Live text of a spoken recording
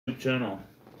channel.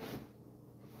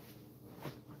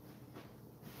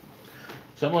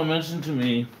 Someone mentioned to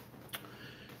me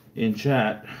in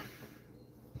chat,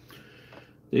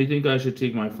 they think I should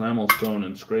take my Flamel stone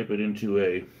and scrape it into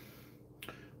a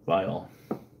vial.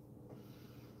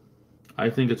 I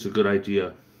think it's a good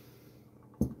idea.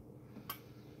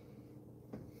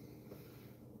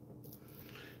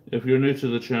 If you're new to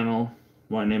the channel,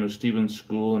 my name is Steven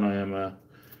School and I am a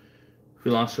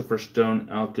Philosopher Stone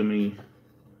Alchemy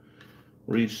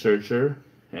researcher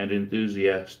and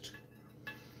enthusiast.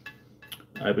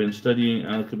 I've been studying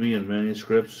alchemy and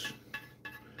manuscripts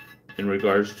in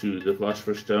regards to the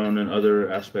Philosopher's Stone and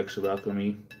other aspects of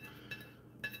alchemy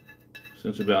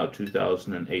since about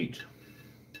 2008.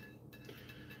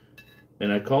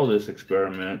 And I call this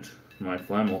experiment my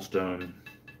Flamel Stone.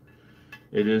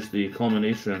 It is the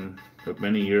culmination of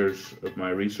many years of my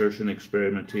research and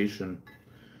experimentation.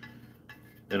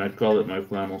 And I call it my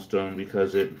Flamel Stone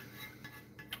because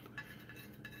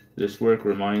this work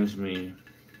reminds me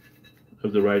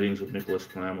of the writings of Nicholas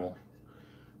Flamel.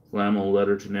 Flamel,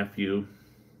 Letter to Nephew,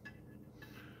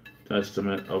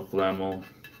 Testament of Flamel,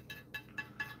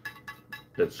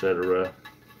 etc.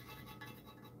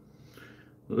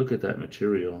 Look at that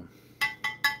material.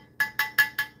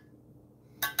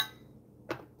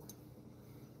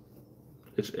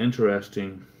 It's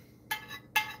interesting.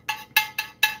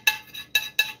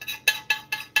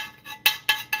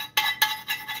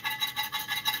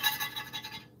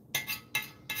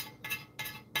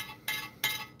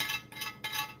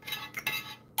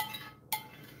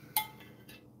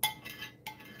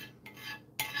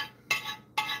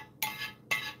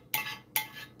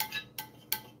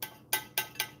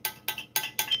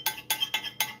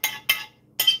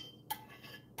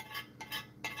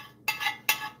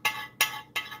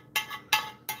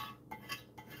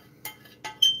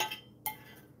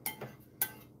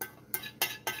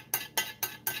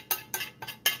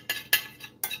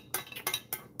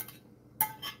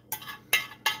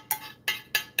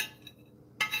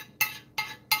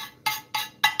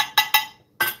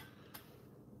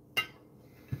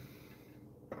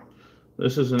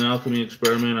 This is an alchemy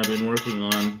experiment I've been working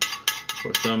on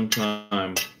for some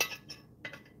time.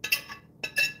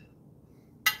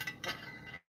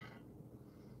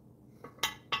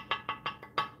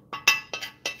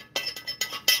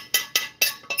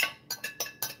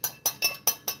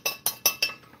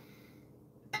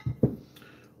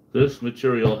 This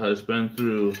material has been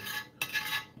through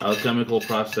alchemical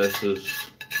processes.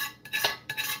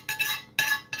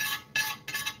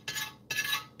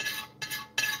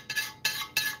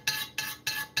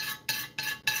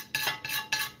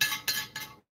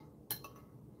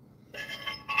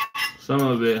 Some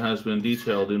of it has been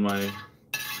detailed in my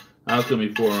alchemy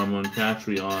forum on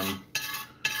Patreon.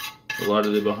 A lot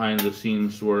of the behind the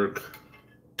scenes work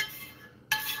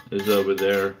is over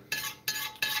there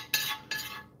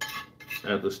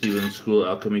at the Steven School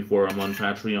Alchemy forum on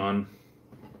Patreon.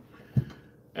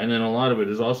 And then a lot of it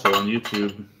is also on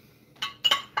YouTube.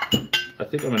 I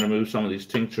think I'm going to move some of these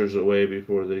tinctures away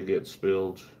before they get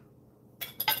spilled.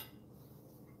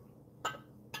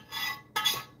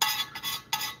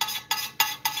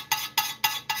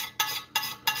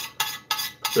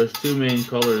 There's two main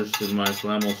colors in my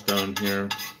Flamel Stone here.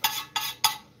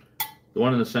 The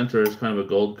one in the center is kind of a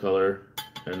gold color,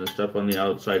 and the stuff on the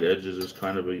outside edges is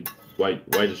kind of a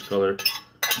whitish color,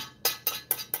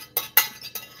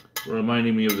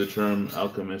 reminding me of the term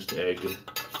alchemist egg.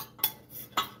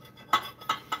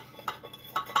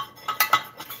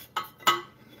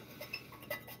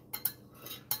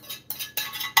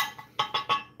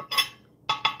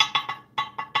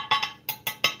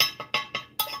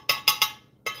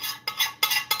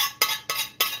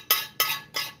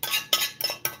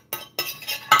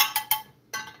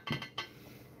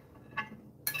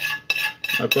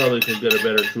 I probably could get a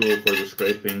better tool for the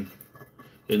scraping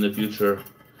in the future.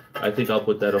 I think I'll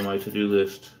put that on my to-do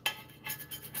list.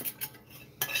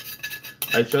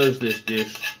 I chose this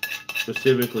dish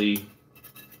specifically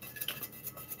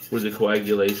for the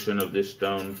coagulation of this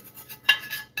stone.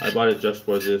 I bought it just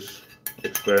for this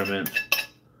experiment,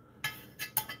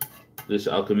 this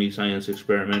alchemy science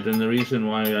experiment. And the reason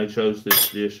why I chose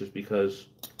this dish is because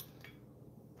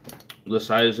the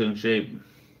size and shape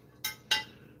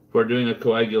for doing a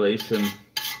coagulation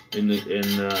in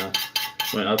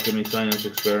my alchemy science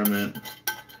experiment.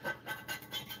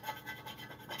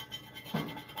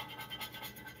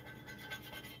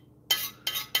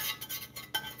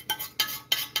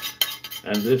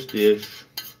 And this dish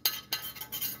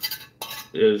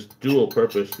is dual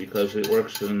purpose because it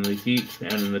works in the heat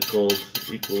and in the cold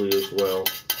equally as well.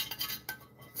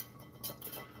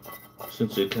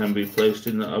 since it can be placed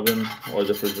in the oven or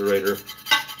the refrigerator.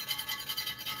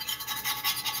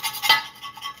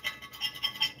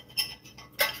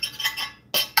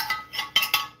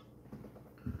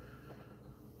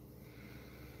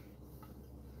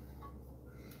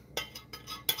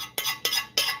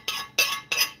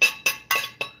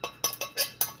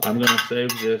 I'm going to save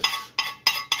this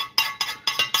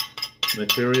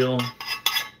material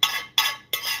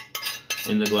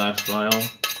in the glass vial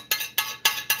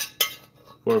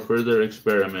for further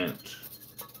experiment.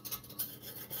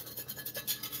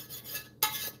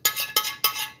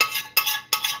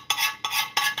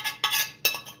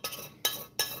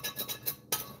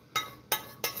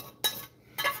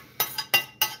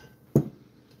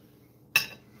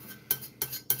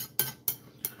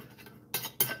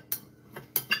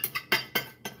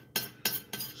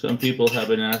 Some people have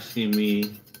been asking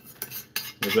me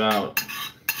about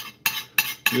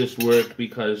this work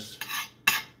because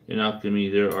in alchemy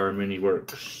there are many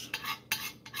works.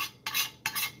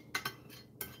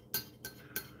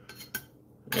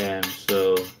 And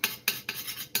so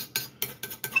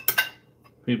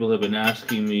people have been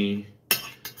asking me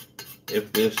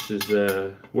if this is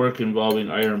a work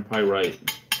involving iron pyrite.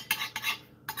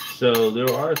 So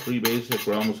there are three basic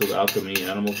realms of alchemy: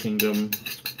 animal kingdom,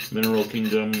 mineral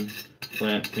kingdom,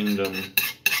 plant kingdom.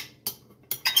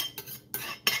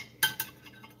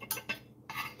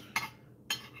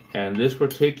 And this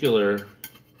particular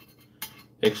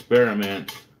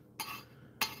experiment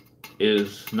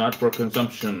is not for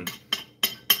consumption.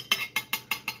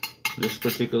 This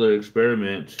particular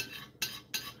experiment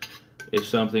is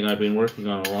something I've been working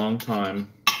on a long time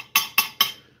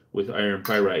with iron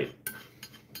pyrite.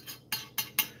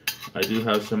 I do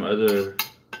have some other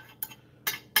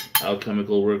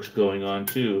alchemical works going on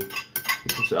too,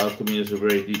 because alchemy is a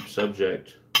very deep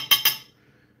subject.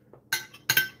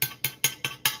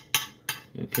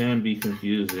 It can be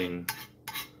confusing.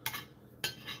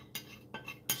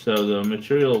 So the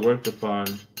material worked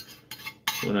upon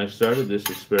when I started this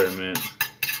experiment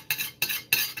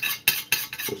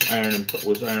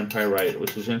was iron pyrite,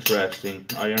 which is interesting.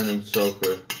 Iron and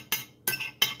sulfur.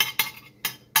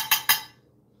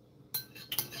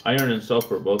 Iron and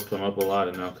sulfur both come up a lot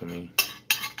in alchemy.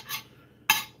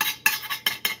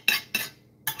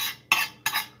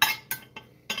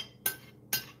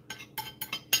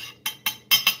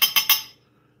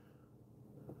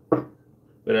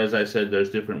 But as I said, there's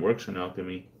different works in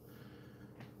alchemy.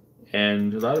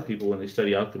 And a lot of people, when they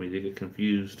study alchemy, they get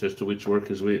confused as to which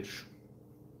work is which,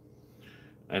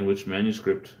 and which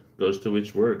manuscript goes to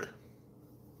which work.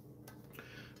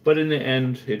 But in the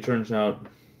end, it turns out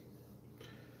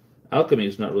alchemy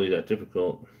is not really that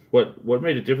difficult. What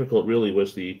made it difficult really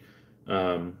was the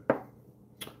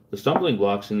stumbling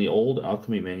blocks in the old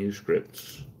alchemy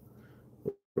manuscripts.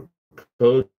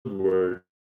 Code words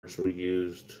were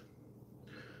used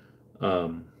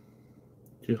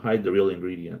to hide the real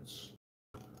ingredients.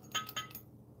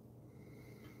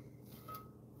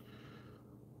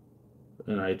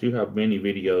 And I do have many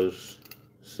videos,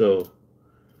 so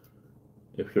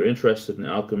if you're interested in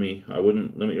alchemy, I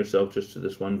wouldn't limit yourself just to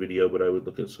this one video, but I would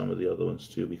look at some of the other ones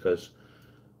too, because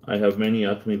I have many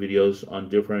alchemy videos on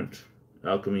different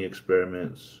alchemy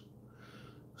experiments.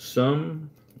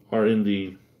 Some are in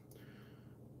the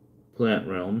plant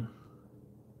realm,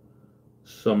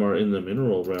 some are in the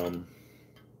mineral realm,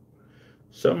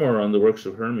 some are on the works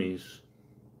of Hermes,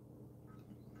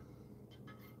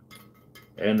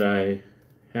 and I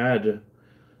had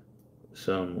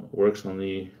some works on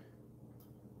the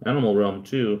animal realm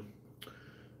too,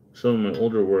 some of my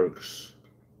older works.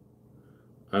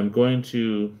 I'm going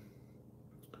to,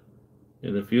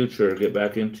 in the future, get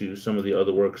back into some of the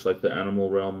other works like the animal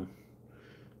realm.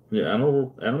 The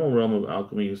animal realm of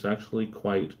alchemy is actually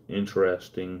quite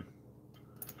interesting.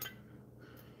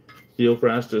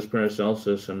 Theophrastus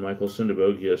Paracelsus and Michael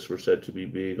Syndabogius were said to be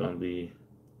big on the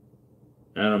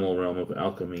animal realm of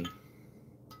alchemy.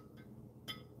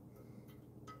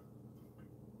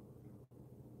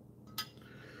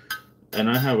 And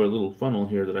I have a little funnel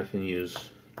here that I can use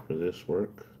for this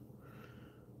work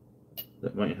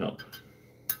that might help.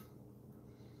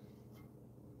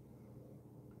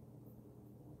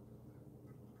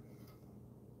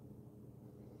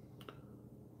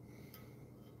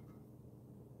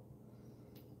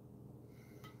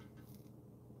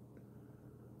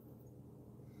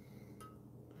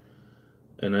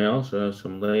 And I also have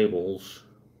some labels.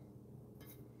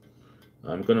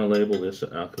 I'm going to label this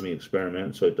alchemy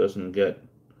experiment so it doesn't get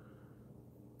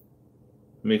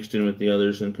mixed in with the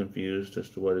others and confused as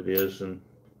to what it is and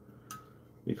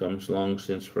becomes long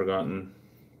since forgotten.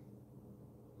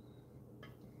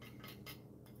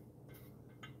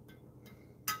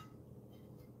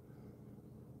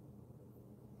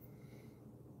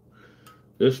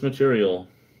 This material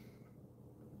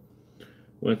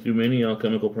went through many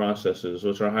alchemical processes,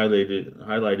 which are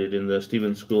highlighted in the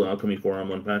Steven School Alchemy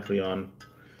Forum on Patreon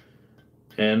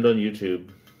and on YouTube.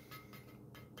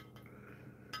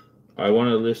 I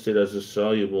want to list it as a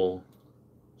soluble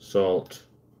salt,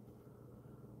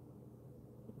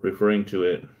 referring to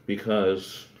it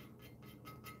because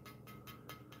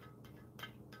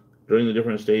during the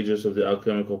different stages of the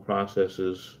alchemical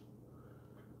processes,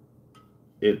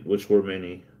 which were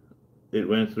many, it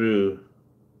went through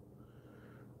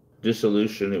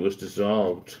dissolution. It was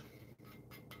dissolved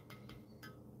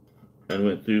and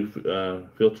went through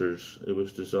filters. It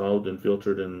was dissolved and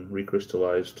filtered and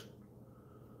recrystallized,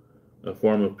 a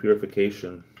form of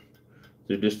purification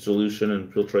through dissolution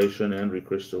and filtration and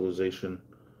recrystallization.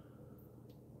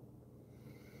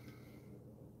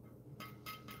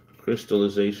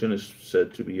 Crystallization is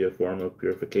said to be a form of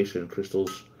purification.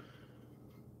 Crystals,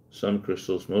 some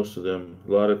crystals, most of them,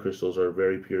 a lot of crystals are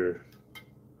very pure.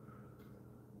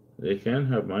 They can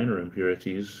have minor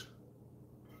impurities.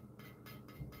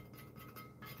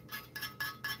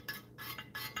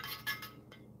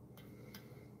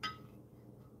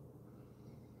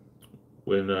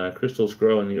 When crystals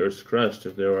grow in the Earth's crust,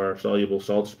 if there are soluble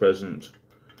salts present,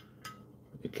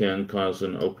 it can cause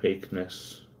an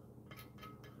opaqueness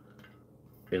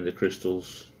in the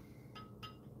crystals.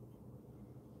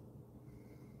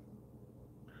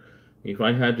 If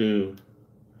I had to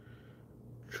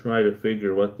try to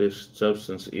figure what this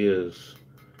substance is,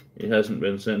 it hasn't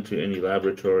been sent to any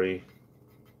laboratory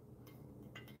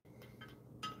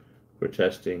for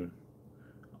testing.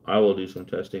 I will do some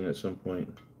testing at some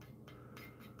point.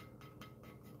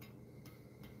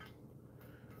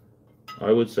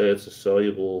 I would say it's a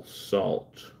soluble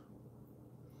salt.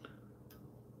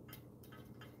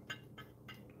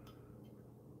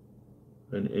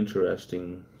 An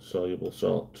interesting soluble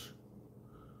salt.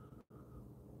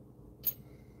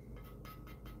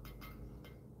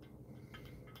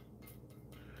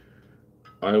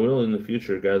 I will in the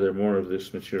future gather more of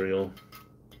this material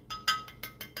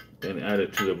and add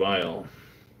it to the vial.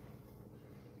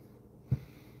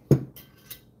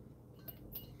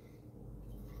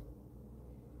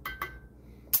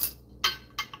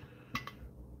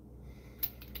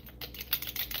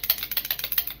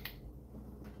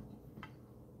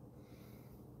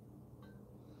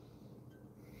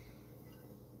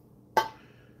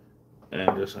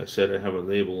 And as I said, I have a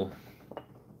label.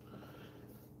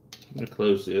 I'm going to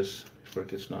close this before it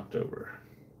gets knocked over.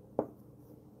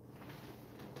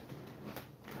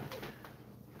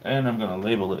 And I'm going to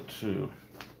label it too.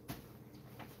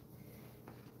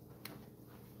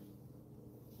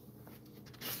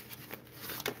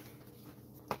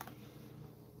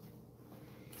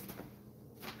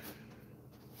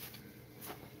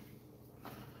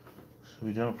 So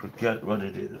we don't forget what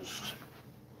it is.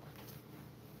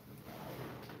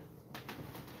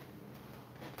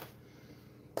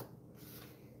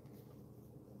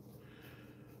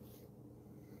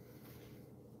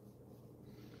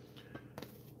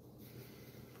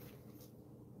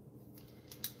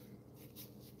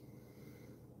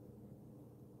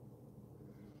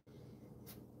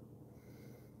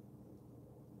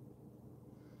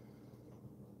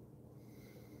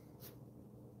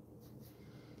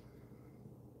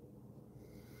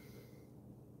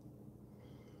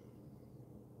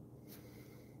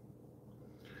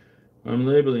 I'm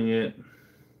labeling it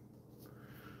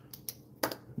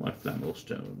my Flamel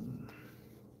stone.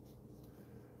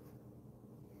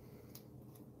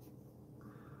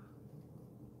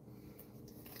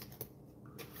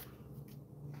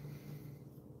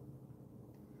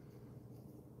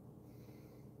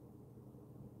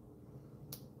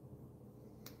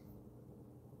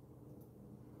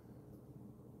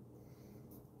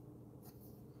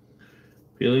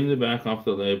 Peeling the back off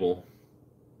the label.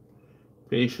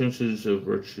 Patience is a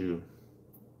virtue.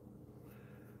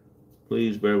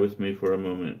 Please bear with me for a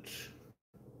moment,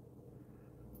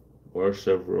 or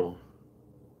several.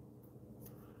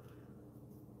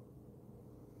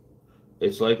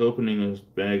 It's like opening a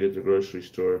bag at the grocery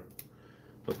store,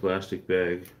 a plastic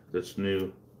bag that's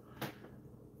new.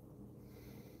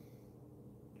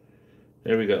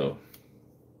 There we go.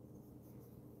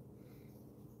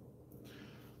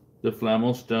 The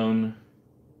Flamel stone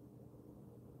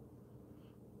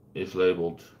is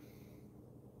labeled.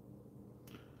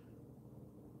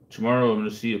 Tomorrow I'm going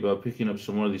to see about picking up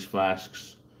some more of these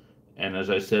flasks, and as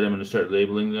I said, I'm going to start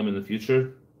labeling them in the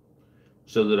future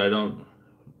so that I don't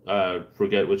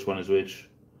forget which one is which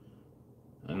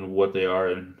and what they are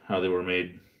and how they were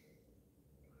made.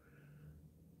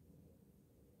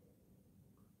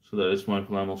 So that is my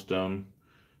Flamel stone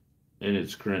in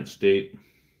its current state.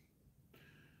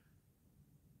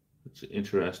 It's an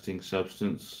interesting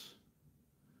substance,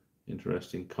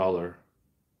 interesting color.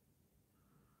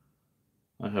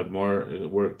 I have more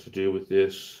work to do with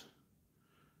this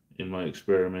in my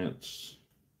experiments.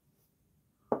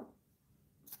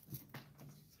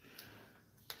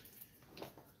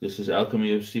 This is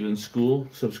Alchemy of Steven School.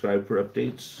 Subscribe for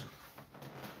updates,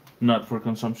 not for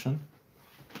consumption.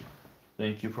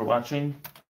 Thank you for watching,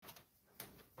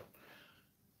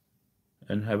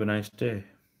 and have a nice day.